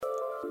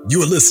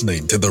You're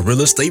listening to the Real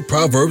Estate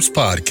Proverbs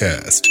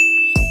Podcast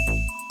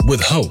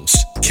with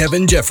host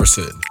Kevin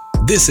Jefferson.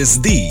 This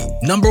is the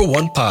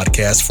 #1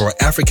 podcast for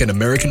African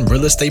American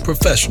real estate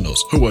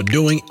professionals who are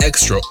doing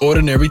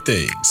extraordinary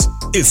things.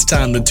 It's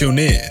time to tune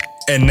in.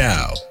 And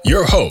now,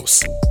 your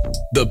host,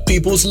 the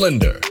People's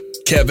Lender,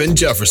 Kevin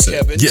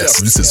Jefferson.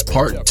 This is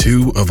part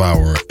 2 of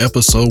our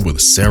episode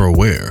with Sarah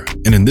Ware.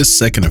 And in this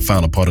second and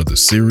final part of the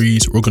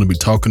series, we're going to be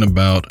talking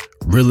about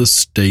real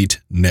estate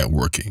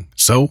networking.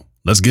 So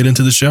let's get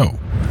into the show.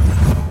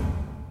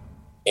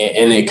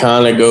 And it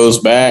kind of goes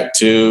back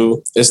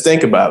to, let's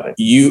think about it.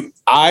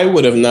 I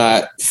would have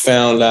not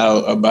found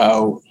out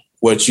about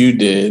what you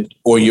did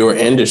or your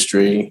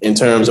industry in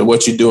terms of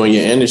what you do in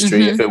your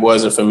industry if it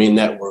wasn't for me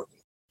networking.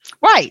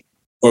 Right.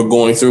 Or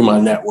going through my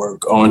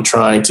network on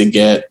trying to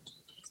get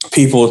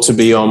people to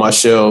be on my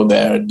show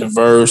that are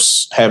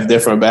diverse, have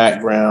different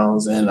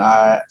backgrounds, and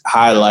I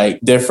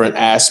highlight different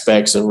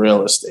aspects of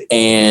real estate.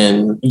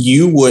 And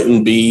you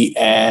wouldn't be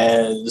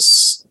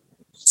as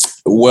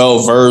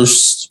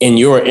well-versed in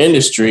your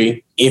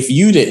industry if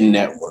you didn't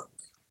network.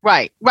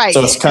 Right.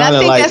 So it's kind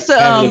of like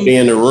having to be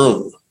in the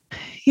room.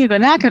 Here you go.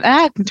 Now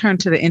I can turn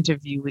to the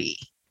interviewee.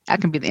 I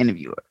can be the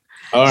interviewer.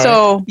 All right.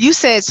 So you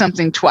said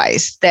something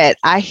twice that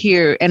I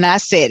hear, and I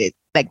said it,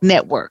 like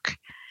network.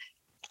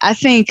 I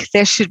think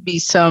there should be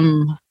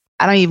some,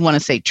 I don't even want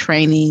to say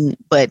training,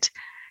 but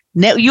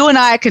you and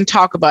I can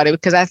talk about it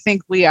because I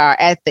think we are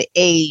at the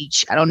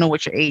age, I don't know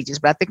what your age is,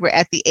 but I think we're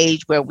at the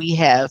age where we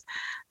have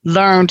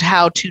learned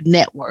how to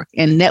network.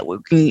 And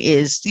networking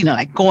is,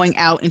 like going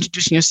out,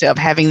 introducing yourself,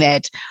 having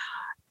that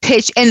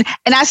pitch. And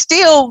I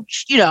still,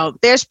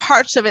 there's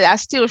parts of it I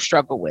still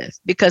struggle with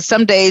because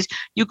some days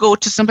you go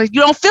to someplace, you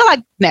don't feel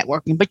like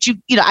networking, but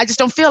I just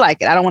don't feel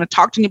like it. I don't want to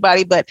talk to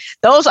anybody, but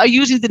those are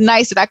usually the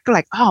nights that I feel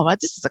like, oh, well,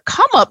 this is a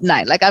come up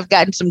night. Like I've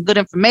gotten some good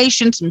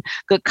information, some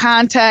good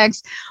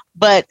contacts,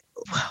 but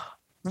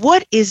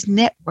what is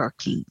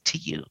networking to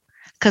you?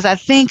 Because I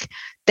think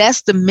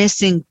that's the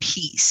missing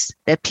piece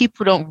that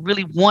people don't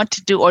really want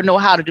to do or know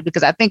how to do,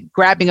 because I think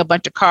grabbing a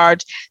bunch of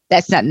cards,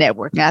 that's not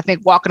networking. I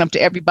think walking up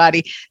to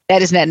everybody,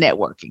 that is not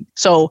networking.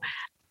 So,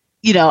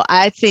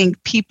 I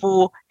think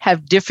people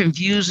have different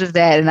views of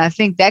that. And I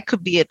think that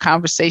could be a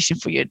conversation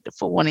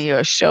for one of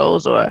your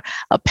shows or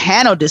a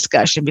panel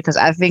discussion, because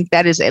I think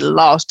that is a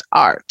lost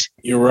art.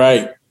 You're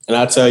right. And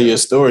I'll tell you a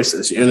story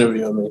since you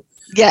interviewed me.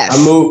 Yes.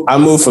 I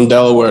moved from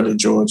Delaware to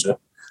Georgia.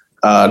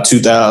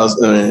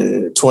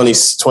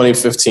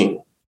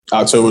 2015,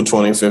 October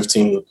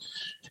 2015.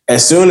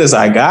 As soon as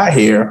I got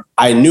here,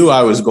 I knew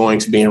I was going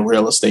to be in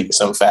real estate in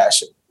some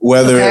fashion,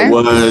 whether it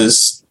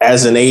was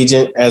as an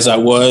agent, as I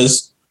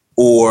was,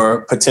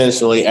 or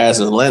potentially as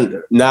a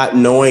lender. Not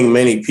knowing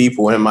many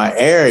people in my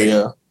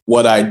area,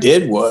 what I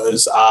did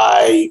was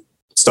I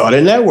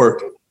started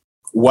networking.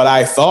 What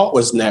I thought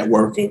was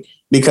networking,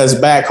 because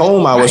back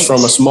home I was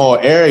from a small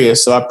area,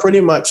 so I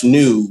pretty much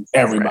knew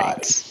everybody.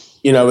 Right.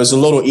 It was a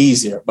little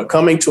easier, but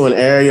coming to an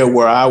area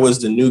where I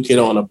was the new kid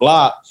on the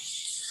block,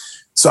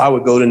 so I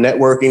would go to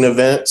networking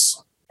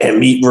events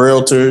and meet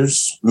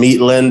realtors, meet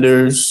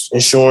lenders,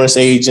 insurance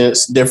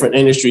agents, different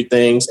industry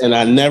things. And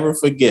I never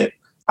forget,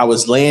 I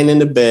was laying in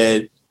the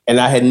bed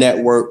and I had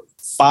networked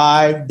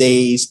 5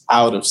 days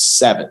out of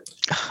 7.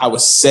 I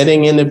was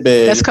sitting in the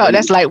bed.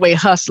 That's lightweight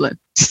hustling.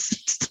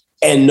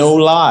 And no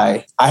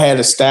lie, I had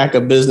a stack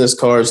of business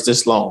cards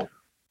this long.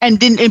 And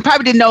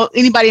probably didn't know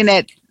anybody in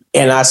that.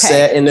 And I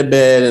sat in the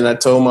bed and I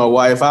told my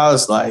wife, I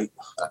was like,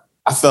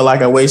 I felt like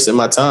I wasted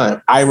my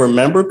time. I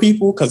remember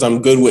people because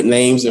I'm good with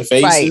names and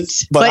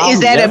faces. Right. But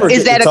is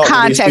that a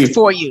contact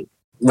for you?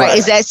 Right.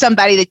 Is that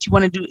somebody that you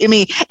want to do? I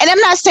mean, and I'm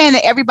not saying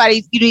that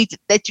everybody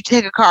that you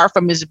take a card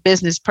from is a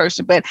business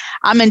person, but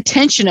I'm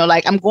intentional.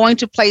 Like I'm going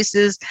to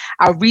places,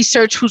 I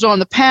research who's on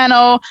the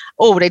panel.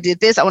 Oh, they did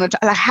this. I want to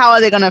talk, how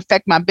are they going to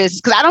affect my business?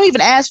 Because I don't even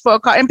ask for a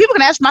card, and people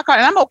can ask for my card,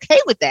 and I'm okay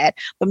with that.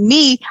 But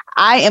me,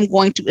 I am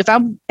going to, if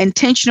I'm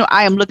intentional,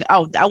 I am looking,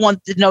 I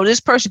want to know this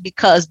person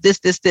because this.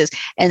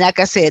 And like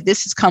I said,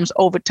 comes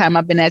over time.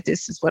 I've been at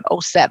this since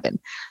 2007.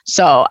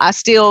 So I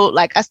still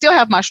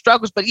have my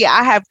struggles, but yeah,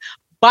 I have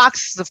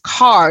boxes of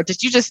cards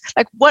that you just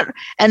like what,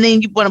 and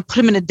then you want to put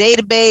them in a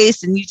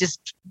database and you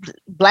just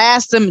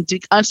blast them and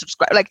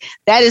unsubscribe. Like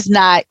that is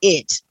not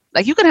it.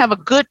 Like you can have a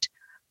good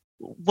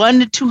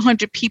 100 to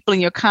 200 people in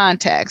your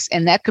contacts,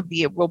 and that could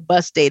be a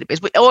robust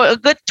database, or a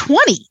good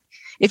 20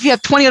 if you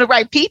have 20 of the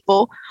right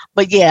people.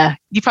 But yeah,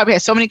 you probably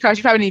have so many cards,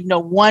 you probably don't even know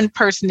one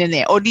person in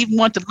there, or even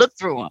want to look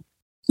through them.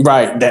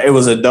 Right. That it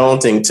was a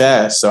daunting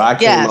task. So I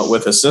came up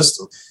with a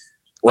system.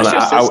 What's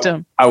your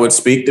system? I would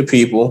speak to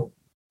people.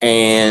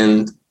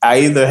 And I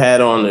either had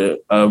on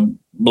a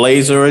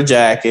blazer or a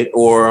jacket,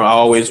 or I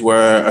always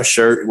wear a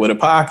shirt with a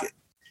pocket.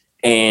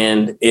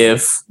 And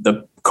if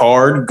the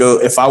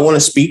if I want to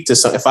speak to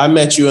if I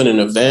met you in an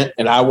event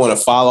and I want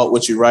to follow up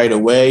with you right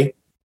away,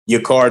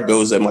 your card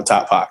goes in my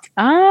top pocket.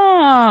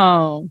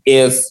 Oh.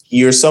 If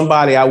you're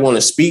somebody I want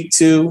to speak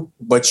to,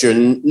 but you're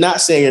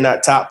not saying you're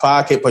not top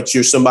pocket, but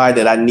you're somebody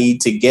that I need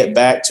to get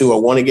back to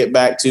or want to get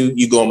back to,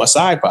 you go in my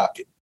side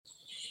pocket.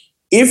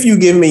 If you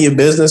give me your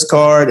business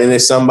card and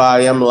it's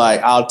somebody, I'm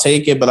like, I'll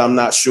take it, but I'm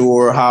not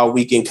sure how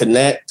we can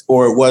connect,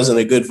 or it wasn't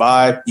a good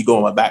vibe, you go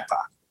in my back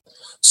pocket.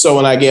 So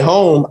when I get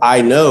home,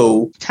 I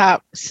know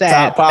top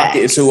pocket back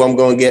is who I'm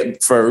going to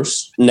get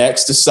first,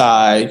 next to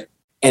side.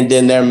 And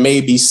then there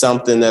may be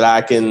something that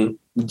I can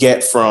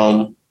get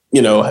from,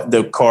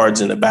 the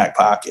cards in the back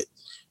pocket.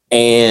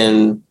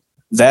 And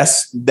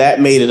that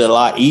made it a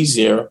lot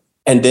easier.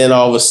 And then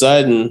all of a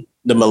sudden,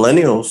 the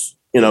millennials,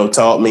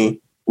 taught me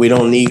we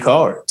don't need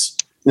cards.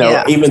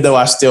 Even though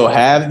I still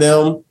have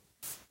them,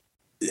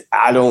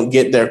 I don't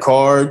get their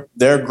card.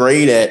 They're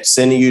great at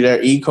sending you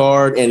their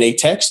e-card and they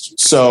text you.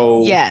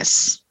 So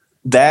yes,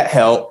 that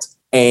helped.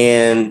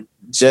 And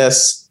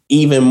just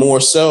even more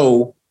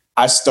so,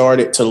 I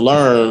started to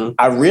learn.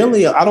 I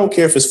don't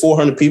care if it's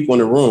 400 people in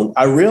the room.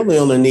 I really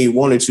only need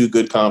 1 or 2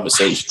 good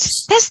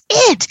conversations. Right. That's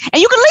it.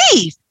 And you can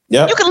leave.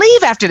 Yep. You can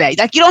leave after that.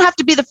 Like, you don't have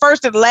to be the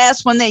first or the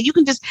last one there. You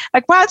can just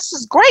like, wow, this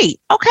is great.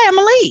 Okay, I'm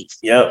gonna leave.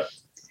 Yep.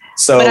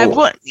 So,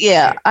 but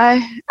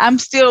I'm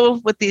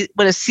still with a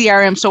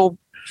CRM. So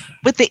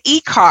with the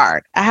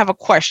e-card, I have a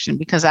question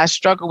because I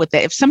struggle with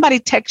that. If somebody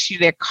texts you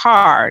their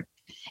card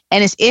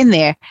and it's in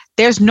there,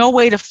 there's no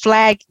way to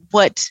flag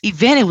what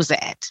event it was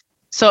at.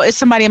 So it's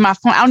somebody in my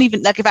phone. I don't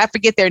even, like, if I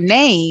forget their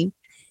name,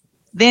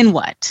 then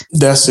what?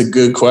 That's a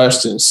good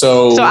question.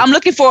 So I'm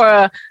looking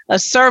for a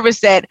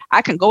service that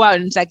I can go out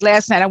and, it's like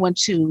last night I went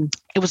to,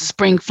 it was a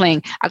spring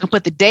fling. I can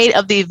put the date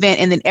of the event,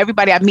 and then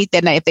everybody I meet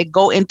that night, if they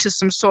go into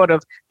some sort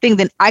of thing,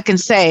 then I can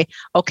say,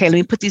 okay, let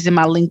me put these in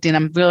my LinkedIn.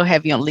 I'm real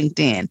heavy on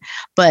LinkedIn.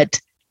 But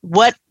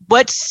what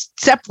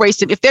separates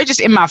them? If they're just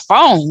in my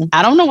phone,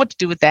 I don't know what to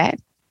do with that.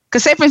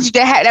 Because say, for instance,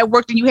 that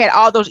worked and you had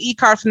all those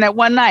e-cards from that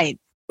one night.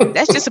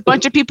 That's just a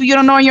bunch of people you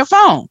don't know on your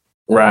phone.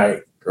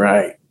 Right.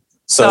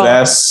 So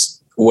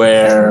that's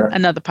where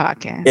another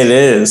podcast. It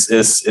is.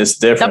 It's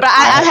different. No,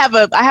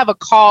 but I have a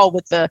call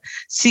with the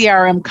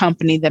CRM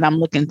company that I'm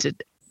looking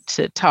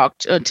to talk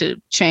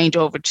to change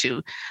over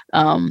to,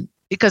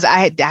 because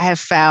I have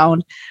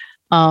found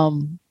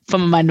from a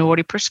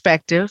minority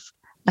perspective,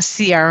 a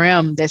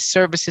CRM that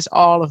services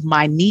all of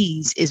my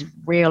needs is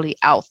rarely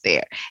out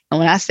there. And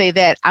when I say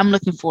that, I'm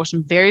looking for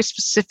some very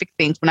specific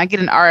things. When I get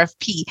an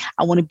RFP,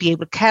 I want to be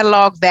able to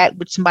catalog that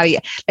with somebody.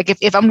 Like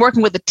if I'm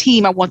working with a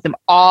team, I want them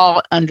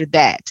all under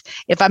that.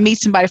 If I meet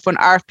somebody for an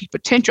RFP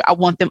potential, I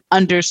want them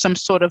under some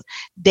sort of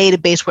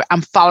database where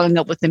I'm following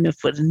up with them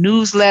for the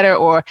newsletter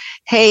or,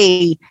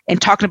 hey,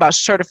 and talking about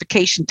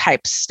certification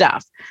type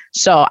stuff.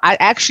 So I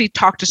actually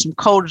talked to some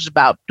coders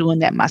about doing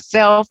that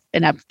myself,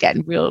 and I've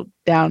gotten real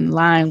down the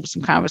line with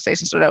some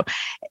conversations. So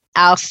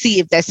I'll see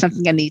if that's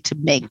something I need to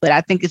make. But I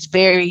think it's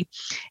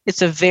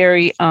a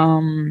very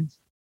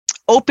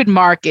open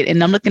market,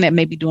 and I'm looking at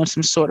maybe doing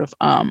some sort of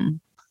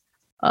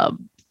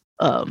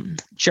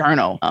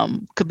journal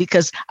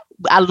because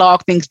I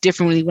log things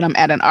differently when I'm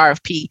at an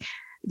RFP.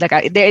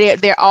 Like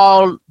they're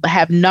all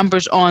have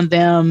numbers on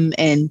them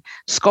and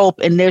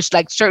scope, and there's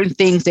like certain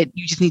things that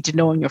you just need to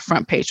know on your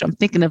front page. So I'm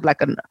thinking of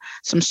like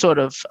some sort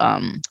of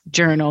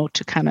journal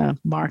to kind of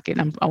market.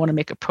 I want to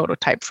make a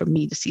prototype for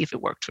me to see if it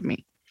worked for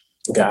me.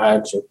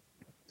 Gotcha.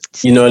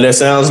 You know what that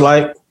sounds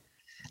like?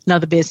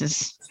 Another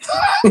business.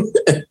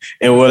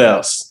 And what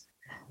else?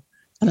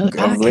 Another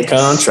government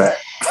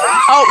contract.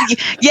 Oh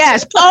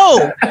yes.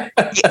 Oh,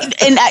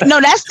 and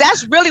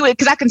that's really weird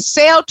because I can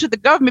sell to the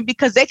government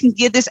because they can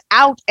give this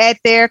out at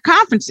their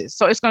conferences.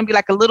 So it's going to be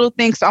like a little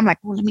thing. So I'm like,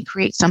 well, let me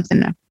create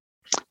something.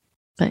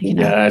 But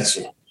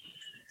Gotcha.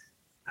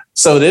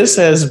 So this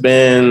has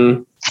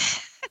been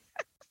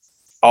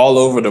all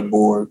over the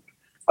board.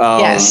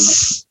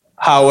 Yes.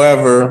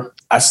 However,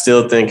 I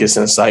still think it's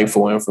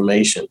insightful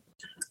information.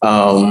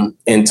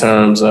 In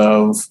terms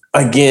of,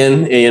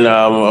 again,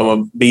 I'm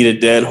gonna beat a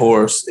dead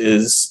horse,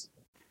 is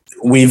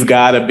we've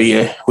got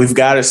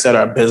to set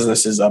our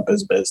businesses up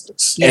as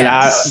business.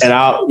 Yes. And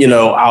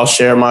I'll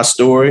share my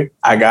story.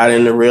 I got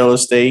into real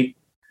estate.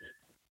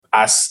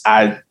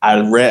 I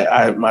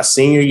read my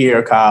senior year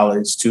of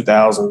college,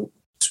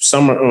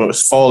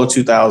 fall of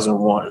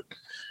 2001.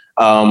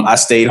 I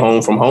stayed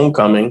home from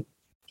homecoming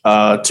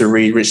to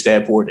read Rich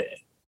Dad Poor Dad.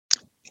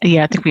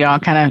 Yeah, I think we all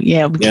kind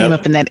of, came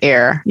up in that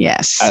era.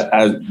 Yes.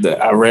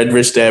 I read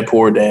Rich Dad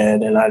Poor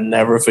Dad, and I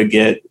never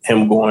forget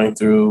him going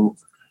through,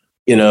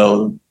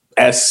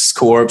 S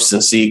Corps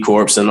and C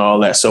Corps and all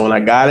that. So when I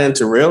got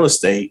into real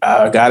estate,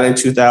 I got in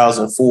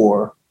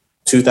 2004,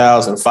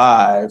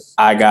 2005,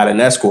 I got an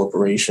S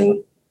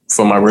corporation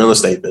for my real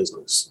estate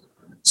business.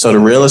 So the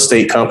real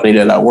estate company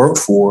that I worked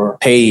for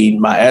paid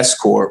my S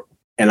Corp,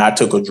 and I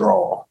took a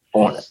draw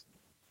on it.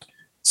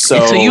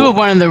 So you were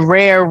one of the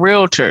rare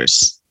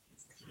realtors.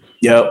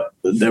 Yep,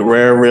 the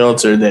rare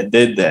realtor that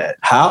did that.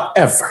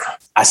 However,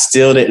 I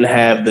still didn't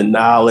have the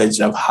knowledge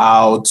of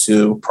how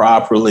to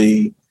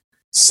properly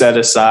set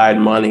aside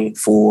money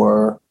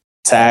for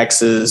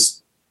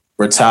taxes,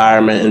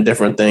 retirement, and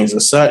different things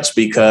and such,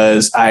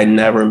 because I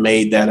never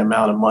made that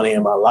amount of money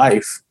in my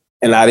life.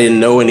 And I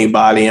didn't know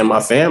anybody in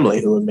my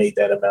family who had made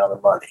that amount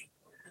of money.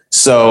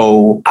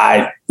 So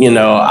I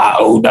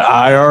owed the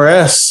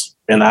IRS.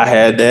 And I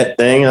had that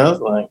thing. I was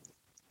like,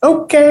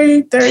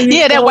 okay, there you go.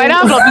 Yeah, that white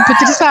envelope you put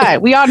to the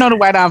side. We all know the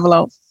white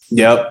envelope.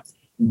 Yep.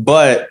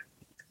 But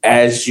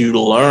as you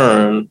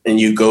learn and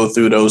you go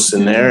through those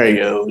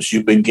scenarios,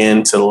 you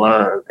begin to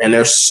learn. And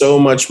there's so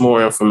much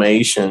more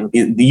information.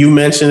 You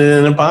mentioned it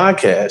in the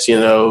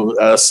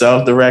podcast,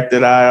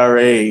 self-directed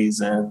IRAs,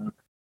 and,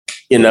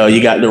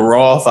 you got the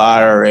Roth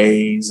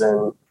IRAs,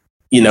 and,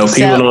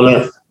 people don't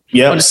know.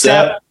 Yep.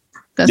 SEP.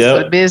 That's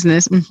for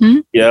business. Mm-hmm.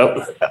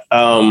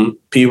 Yep.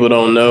 People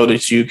don't know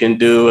that you can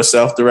do a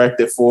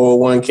self-directed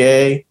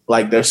 401k.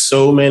 Like, there's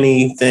so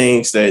many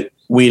things that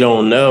we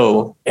don't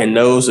know, and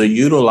those are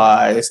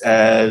utilized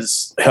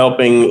as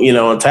helping,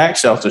 in tax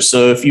shelter.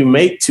 So if you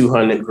make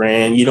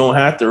 $200,000, you don't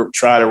have to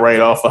try to write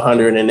off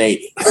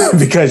 180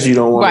 because you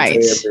don't want to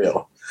pay a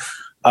bill.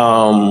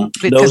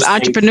 Because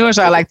entrepreneurs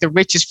are like the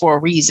richest for a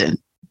reason.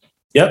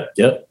 Yep.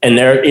 And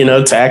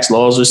their, tax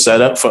laws are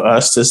set up for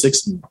us to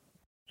succeed.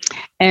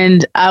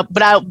 And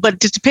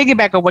but just to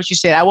piggyback on what you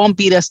said, I won't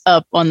beat us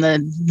up on the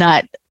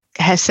not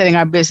setting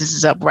our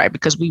businesses up right,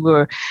 because we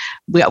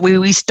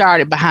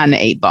started behind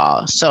the 8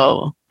 ball.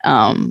 So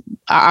our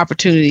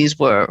opportunities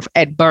were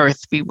at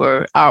birth. We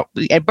were behind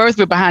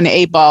the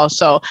 8 ball.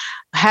 So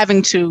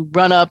having to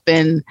run up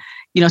and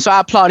so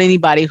I applaud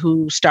anybody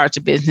who starts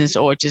a business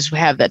or just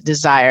have that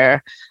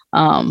desire,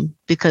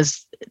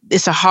 because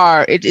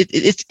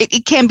it's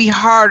it can be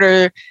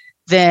harder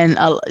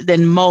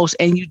than most,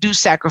 and you do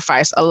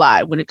sacrifice a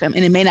lot when it comes,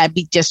 and it may not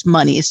be just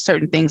money. It's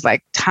certain things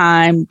like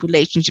time,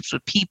 relationships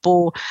with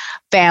people,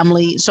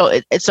 family. So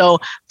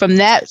from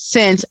that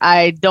sense,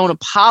 I don't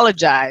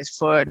apologize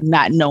for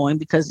not knowing,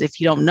 because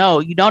if you don't know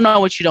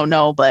what you don't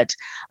know. But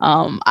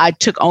I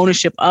took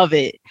ownership of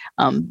it,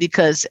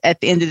 because at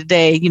the end of the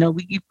day,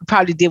 you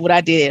probably did what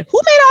I did.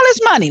 Who made all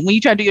this money when you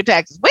try to do your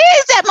taxes? Where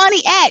is that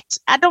money at?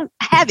 I don't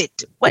have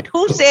it.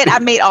 Who said I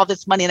made all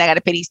this money and I got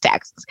to pay these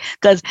taxes?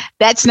 Because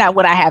that's not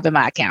what I have in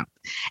my account.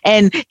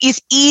 And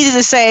it's easy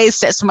to say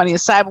set some money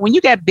aside, but when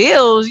you got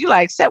bills, you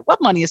like, set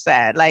what money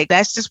aside? Like,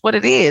 that's just what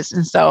it is.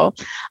 And so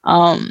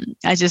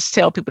I just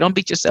tell people, don't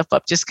beat yourself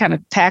up. Just kind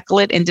of tackle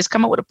it and just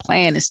come up with a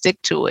plan and stick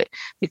to it,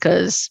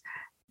 because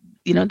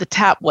the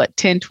top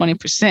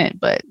 10-20%,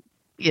 but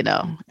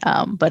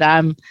but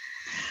I'm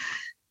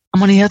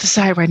on the other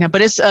side right now.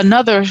 But it's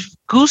another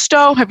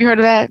Gusto. Have you heard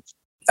of that?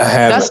 I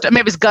haven't. Gusto,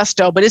 maybe it's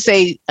Gusto, but it's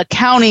a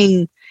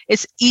accounting.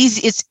 It's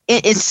easy.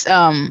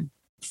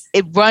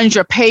 It runs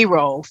your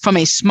payroll from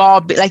a small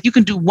bit. Like, you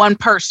can do one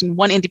person,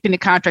 one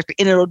independent contractor,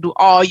 and it'll do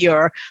all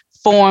your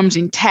forms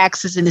and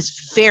taxes, and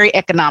it's very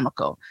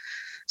economical.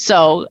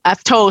 So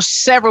I've told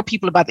several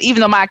people about that,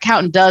 even though my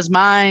accountant does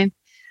mine.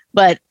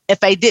 But if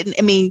I didn't,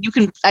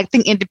 I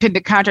think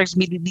independent contractors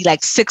maybe be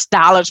like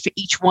 $6 for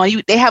each one.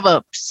 They have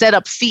a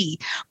setup fee,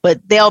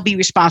 but they'll be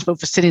responsible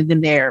for sending them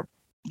their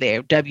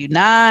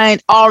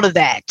W-9, all of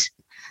that.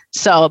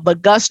 So,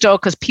 but Gusto,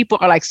 because people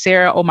are like,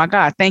 Sarah, oh my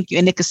God, thank you.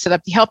 And they can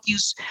help you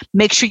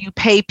make sure you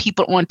pay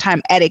people on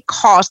time at a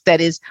cost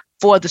that is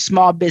for the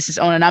small business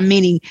owner. And I'm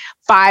meaning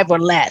 5 or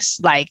less,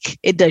 like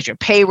it does your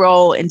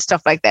payroll and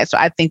stuff like that. So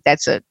I think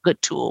that's a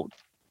good tool.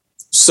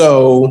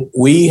 So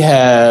we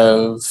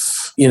have,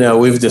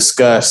 we've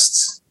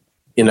discussed,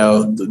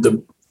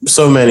 the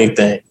so many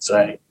things,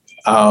 right?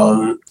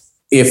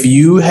 If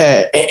you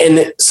had,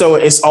 and so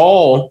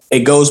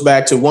it goes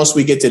back to, once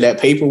we get to that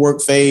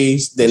paperwork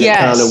phase, then It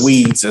kind of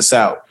weeds us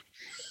out.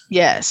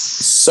 Yes.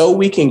 So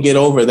we can get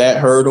over that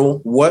hurdle.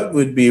 What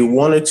would be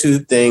 1 or 2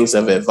 things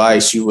of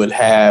advice you would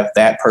have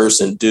that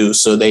person do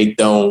so they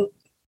don't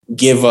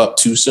give up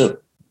too soon?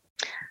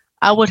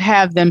 I would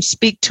have them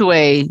speak to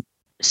a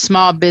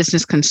small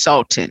business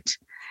consultant,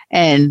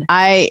 and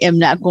I am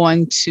not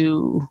going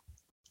to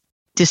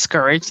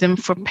discourage them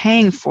for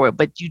paying for it,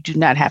 but you do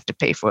not have to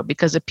pay for it,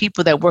 because the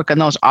people that work in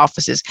those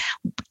offices,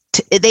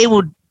 they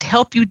will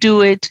help you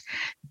do it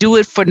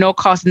for no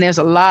cost. And there's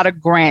a lot of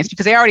grants,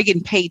 because they're already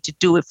getting paid to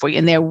do it for you,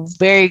 and they're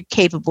very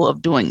capable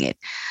of doing it.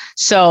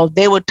 So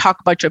they will talk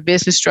about your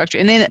business structure.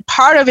 And then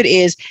part of it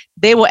is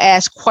they will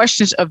ask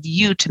questions of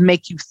you to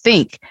make you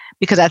think,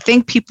 because I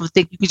think people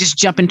think you can just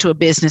jump into a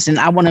business and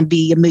I want to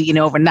be a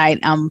millionaire overnight.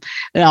 On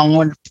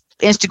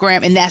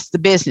Instagram, and that's the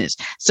business.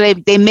 So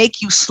they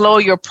make you slow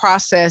your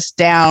process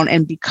down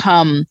and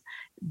become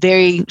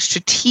very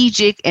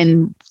strategic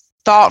and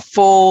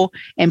thoughtful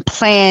and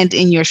planned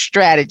in your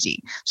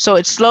strategy. So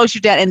it slows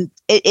you down, and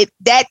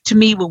that to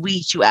me will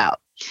weed you out.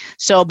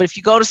 So, but if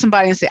you go to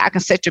somebody and say, I can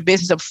set your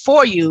business up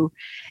for you,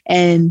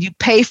 and you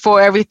pay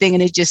for everything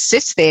and it just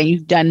sits there and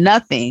you've done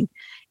nothing,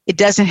 it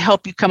doesn't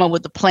help you come up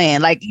with a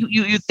plan. Like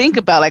you think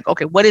about like,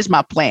 okay, what is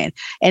my plan?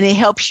 And it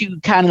helps you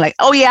kind of like,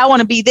 oh yeah, I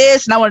want to be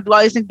this and I want to do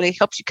all these things, but it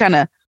helps you kind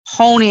of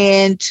hone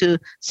in to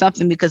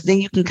something, because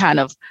then you can kind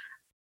of,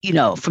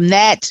 from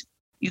that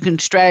you can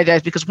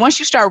strategize, because once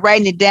you start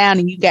writing it down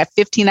and you got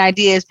 15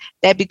 ideas,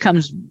 that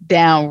becomes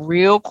down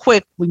real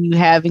quick when you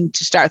having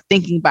to start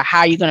thinking about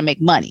how you're going to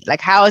make money.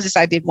 Like, how is this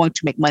idea going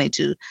to make money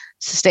to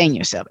sustain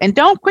yourself? And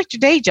don't quit your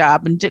day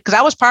job. And because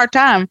I was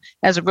part-time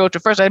as a realtor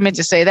first, I meant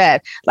to say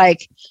that.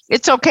 Like,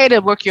 it's okay to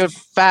work your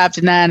 5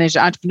 to 9 as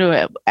an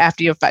entrepreneur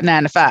after your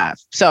 9 to 5.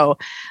 So,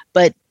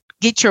 but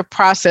get your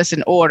process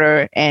in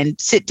order and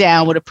sit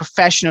down with a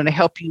professional to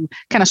help you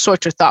kind of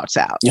sort your thoughts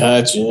out.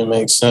 Gotcha. It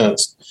makes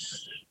sense.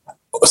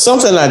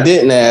 Something I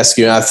didn't ask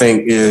you, I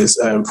think, is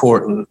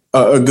important,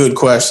 a good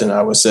question,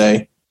 I would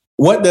say.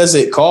 What does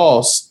it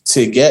cost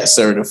to get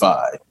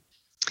certified?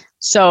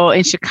 So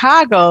in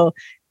Chicago,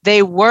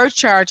 they were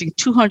charging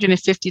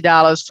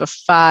 $250 for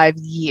 5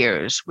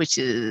 years, which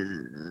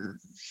is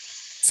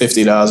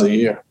 $50 a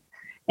year.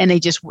 And they I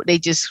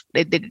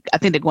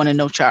think they're going to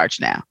no charge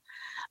now.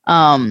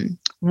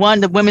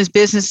 The women's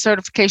business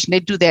certification, they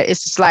do that.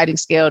 It's a sliding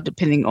scale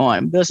depending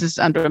on business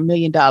under $1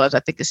 million. I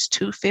think it's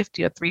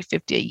 $250 or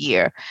 $350 a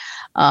year.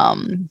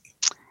 And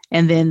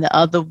then the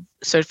other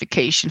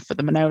certification for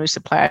the Minority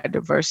Supplier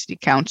Diversity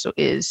Council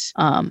is,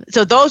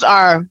 so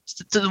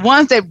the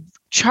ones that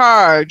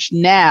charge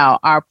now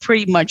are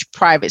pretty much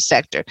private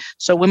sector.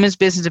 So Women's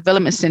Business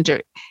Development Center,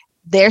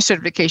 their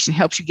certification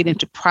helps you get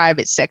into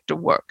private sector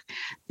work.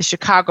 The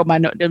Chicago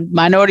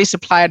Minority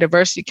Supplier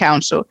Diversity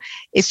Council,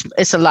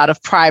 it's a lot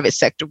of private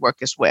sector work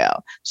as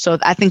well. So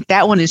I think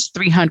that one is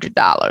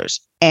 $300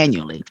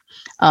 annually.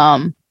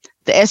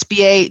 The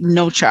SBA,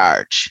 no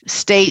charge.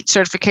 State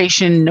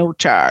certification, no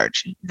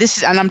charge.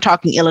 And I'm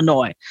talking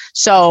Illinois.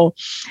 So,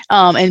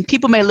 and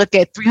people may look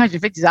at $350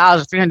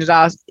 or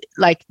 $300,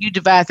 like you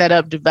divide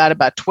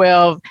by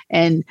 12,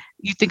 and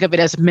you think of it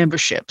as a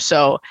membership.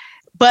 So,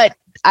 but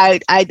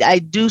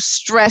I do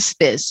stress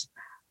this: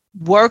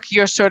 work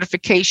your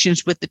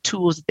certifications with the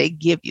tools that they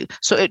give you.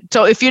 So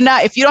if you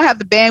don't have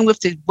the bandwidth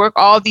to work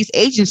all of these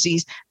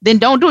agencies, then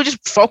don't do it.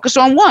 Just focus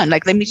on one.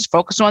 Like, let me just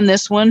focus on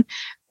this one,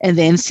 and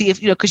then see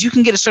if, because you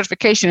can get a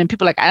certification and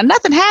people are like,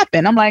 nothing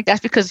happened. I'm like, that's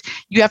because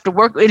you have to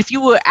work. And if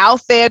you were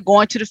out there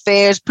going to the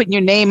fairs, putting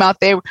your name out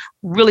there,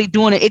 really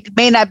doing it, it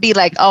may not be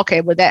like,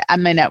 okay, well, that I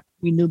may not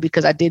renew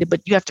because I did it,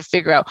 but you have to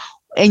figure out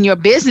in your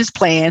business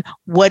plan,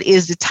 what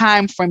is the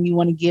time frame you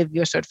want to give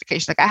your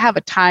certification? Like, I have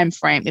a time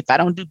frame. If I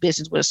don't do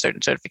business with a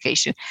certain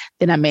certification,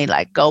 then I may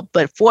go.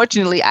 But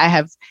fortunately, I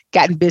have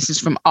gotten business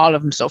from all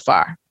of them so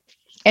far.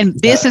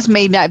 And business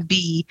may not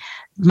be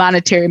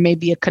monetary, may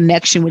be a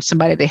connection with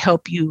somebody to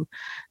help you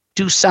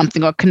do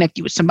something or connect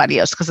you with somebody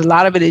else. Because a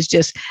lot of it is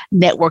just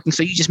networking.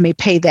 So you just may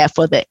pay that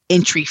for the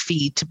entry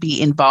fee to be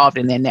involved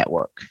in their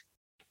network.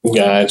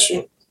 Got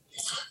you.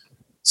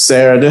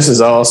 Sarah, this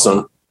is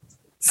awesome.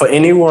 For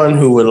anyone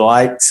who would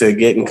like to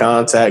get in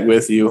contact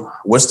with you,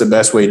 what's the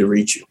best way to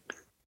reach you?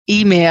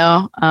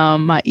 Email.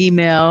 My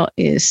email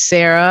is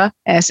Sarah,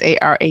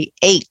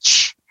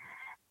 SARAH,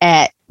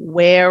 at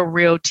Ware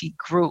Realty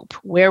Group,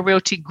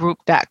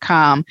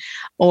 WareRealtyGroup.com.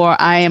 Or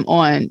I am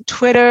on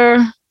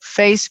Twitter,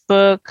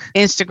 Facebook,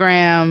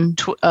 Instagram.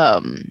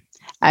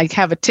 I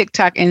have a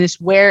TikTok, and it's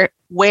Ware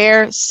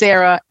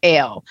Sarah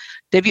L.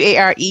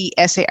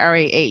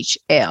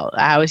 WareSarahL.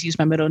 I always use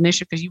my middle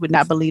initial because you would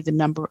not believe the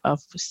number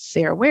of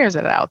Sarah Wares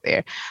that are out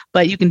there.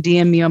 But you can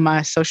DM me on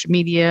my social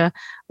media.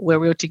 Ware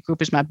Realty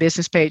Group is my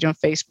business page on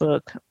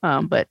Facebook.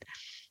 But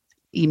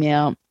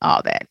email,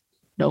 all that.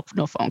 No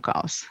phone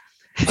calls.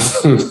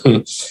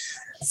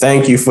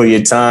 Thank you for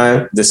your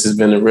time. This has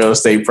been the Real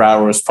Estate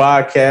Proverbs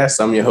Podcast.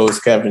 I'm your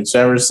host, Kevin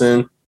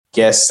Jefferson.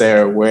 Guest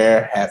Sarah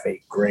Ware. Have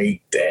a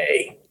great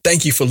day.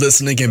 Thank you for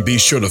listening, and be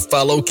sure to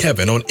follow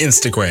Kevin on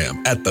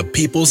Instagram at The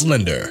People's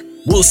Lender.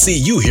 We'll see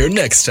you here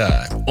next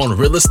time on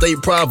Real Estate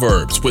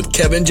Proverbs with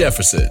Kevin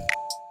Jefferson.